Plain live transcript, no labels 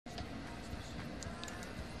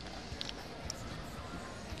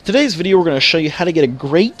Today's video we're going to show you how to get a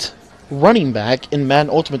great running back in Madden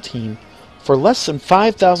Ultimate Team for less than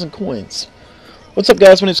 5,000 coins. What's up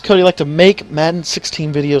guys, my name is Cody. I like to make Madden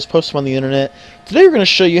 16 videos, post them on the internet. Today we're going to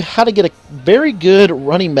show you how to get a very good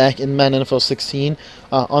running back in Madden NFL 16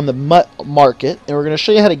 on the MUT market, and we're going to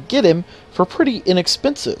show you how to get him for pretty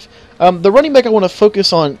inexpensive. The running back I want to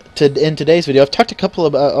focus on in today's video, I've talked a couple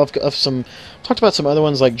talked about some other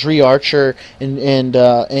ones like Dree Archer and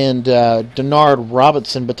Denard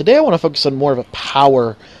Robinson, but today I want to focus on more of a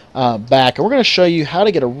power back, and we're going to show you how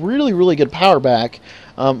to get a really good power back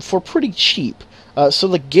for pretty cheap. So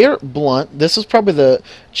the Garrett Blount, this is probably the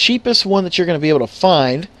cheapest one that you're going to be able to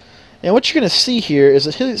find, and what you're going to see here is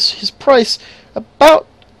that his price about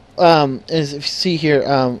as if you see here,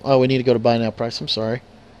 oh, we need to go to buy now price. I'm sorry.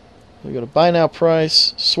 We go to buy now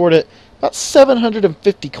price, sort it, about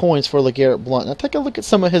 750 coins for LeGarrette Blount. Now take a look at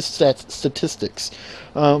some of his statistics.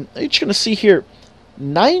 You're going to see here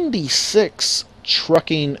 96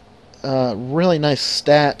 trucking, really nice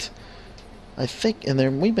stat. I think, and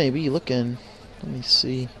then we may be looking, let me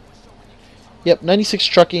see. Yep, 96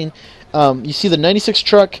 trucking. You see the 96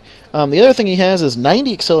 truck. The other thing he has is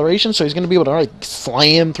 90 acceleration, so he's going to be able to like,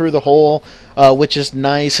 slam through the hole, which is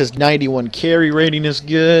nice. His 91 carry rating is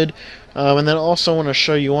good. And then also want to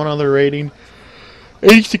show you one other rating.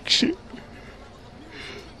 86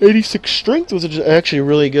 strength was actually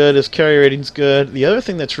really good. His carry rating's good. The other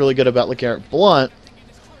thing that's really good about LeGarrette Blount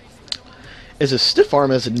is his stiff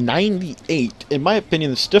arm is 98. In my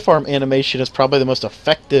opinion, the stiff arm animation is probably the most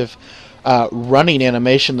effective running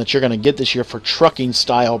animation that you're going to get this year for trucking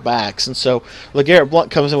style backs. And so LeGarrette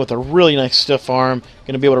Blount comes in with a really nice stiff arm,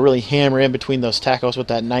 going to be able to really hammer in between those tackles with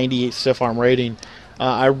that 98 stiff arm rating.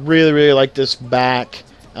 I really like this back,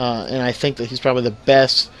 and I think that he's probably the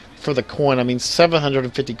best for the coin. I mean,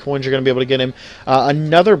 750 coins you're going to be able to get him.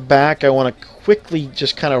 Another back I want to quickly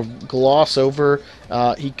just kind of gloss over.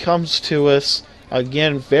 He comes to us,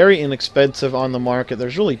 again, very inexpensive on the market.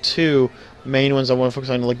 There's really two main ones I want to focus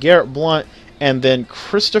on: LeGarrette Blount and then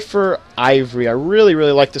Christopher Ivory. I really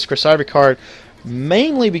like this Chris Ivory card,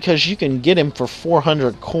 mainly because you can get him for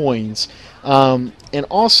 400 coins. And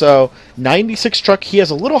also 96 truck. He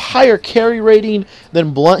has a little higher carry rating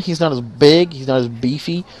than Blount. He's not as big, he's not as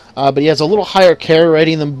beefy, but he has a little higher carry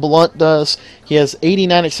rating than Blount does. He has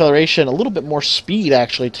 89 acceleration, a little bit more speed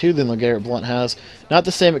actually too than LeGarrette Blount has. Not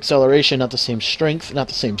the same acceleration, not the same strength, not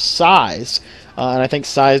the same size, and I think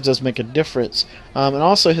size does make a difference. And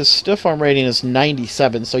also his stiff arm rating is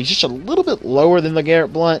 97, so he's just a little bit lower than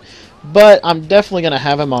LeGarrette Blount, but I'm definitely going to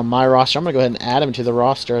have him on my roster. I'm going to go ahead and add him to the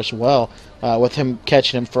roster as well, with him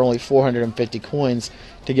catching him for only 450 coins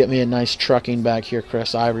to get me a nice trucking back here,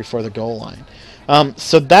 Chris Ivory, for the goal line.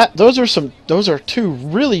 So those are two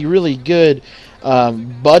really good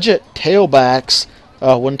budget tailbacks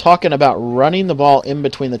when talking about running the ball in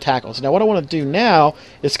between the tackles. Now what I want to do now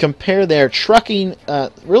is compare their trucking,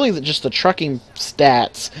 really just the trucking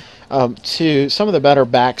stats, to some of the better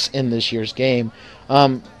backs in this year's game.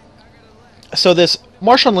 So this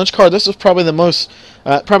Marshawn Lynch card, this is probably the most,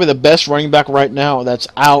 probably the best running back right now that's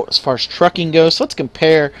out as far as trucking goes. So let's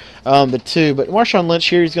compare the two. But Marshawn Lynch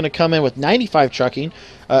here, he's going to come in with 95 trucking.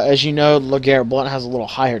 As you know, LeGarrette Blount has a little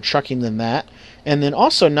higher trucking than that. And then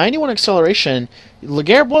also 91 acceleration.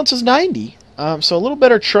 LeGarrette Blount's is 90. So a little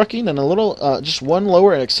better trucking and a little, just one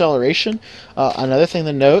lower in acceleration. Another thing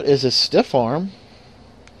to note is his stiff arm.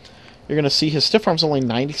 You're going to see his stiff arm's only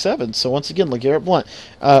 97. So once again, LeGarrette Blount,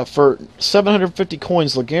 for 750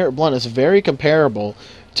 coins, LeGarrette Blount is very comparable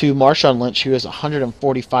to Marshawn Lynch, who has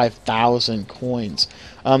 145,000 coins.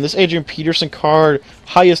 This Adrian Peterson card,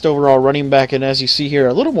 highest overall running back, and as you see here,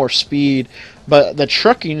 a little more speed, but the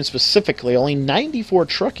trucking specifically, only 94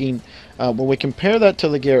 trucking. When we compare that to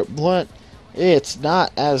LeGarrette Blount, it's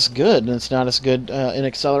not as good, and it's not as good in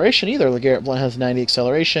acceleration either. LeGarrette Blount has 90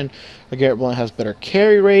 acceleration. LeGarrette Blount has better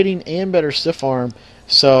carry rating and better stiff arm.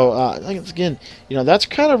 So I think, again, that's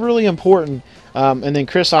kind of really important. And then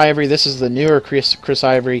Chris Ivory, this is the newer Chris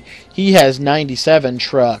Ivory. He has 97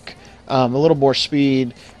 truck, a little more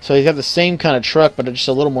speed. So he's got the same kind of truck, but just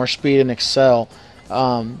a little more speed and excel.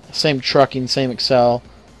 Same trucking, same excel,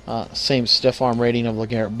 same stiff arm rating of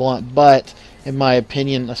LeGarrette Blount, but in my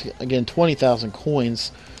opinion, again, 20,000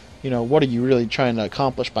 coins, what are you really trying to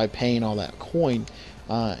accomplish by paying all that coin?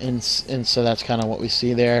 And so that's kind of what we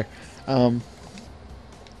see there. One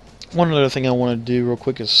other thing I want to do real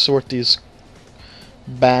quick is sort these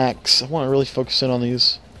backs. I want to really focus in on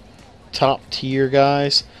these top tier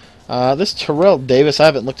guys. This Terrell Davis, I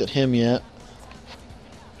haven't looked at him yet.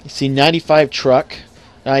 You see 95 truck.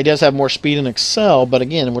 Now he does have more speed and excel, but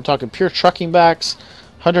again, we're talking pure trucking backs.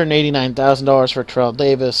 $189,000 for Terrell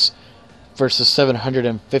Davis versus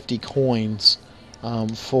 750 coins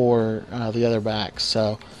for the other backs.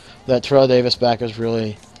 So that Terrell Davis back is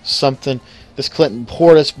really something. This Clinton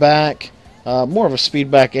Portis back, more of a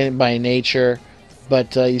speed back by nature,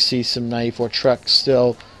 but you see some 94 trucks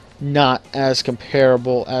still not as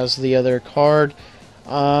comparable as the other card.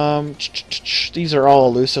 These are all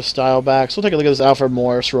elusive style backs. We'll take a look at this Alfred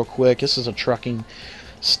Morris real quick. This is a trucking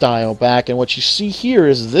style back, and what you see here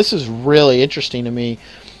is this is really interesting to me.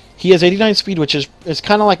 He has 89 speed, which is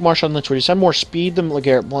kind of like Marshawn Lynch, where he's had more speed than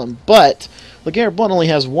LeGarrette Blount, but LeGarrette Blount only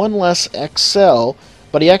has one less XL,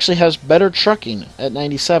 but he actually has better trucking at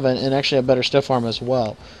 97 and actually a better stiff arm as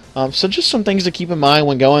well. So just some things to keep in mind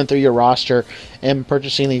when going through your roster and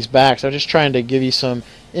purchasing these backs. I'm just trying to give you some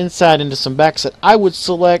insight into some backs that I would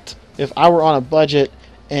select if I were on a budget,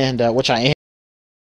 and which I am.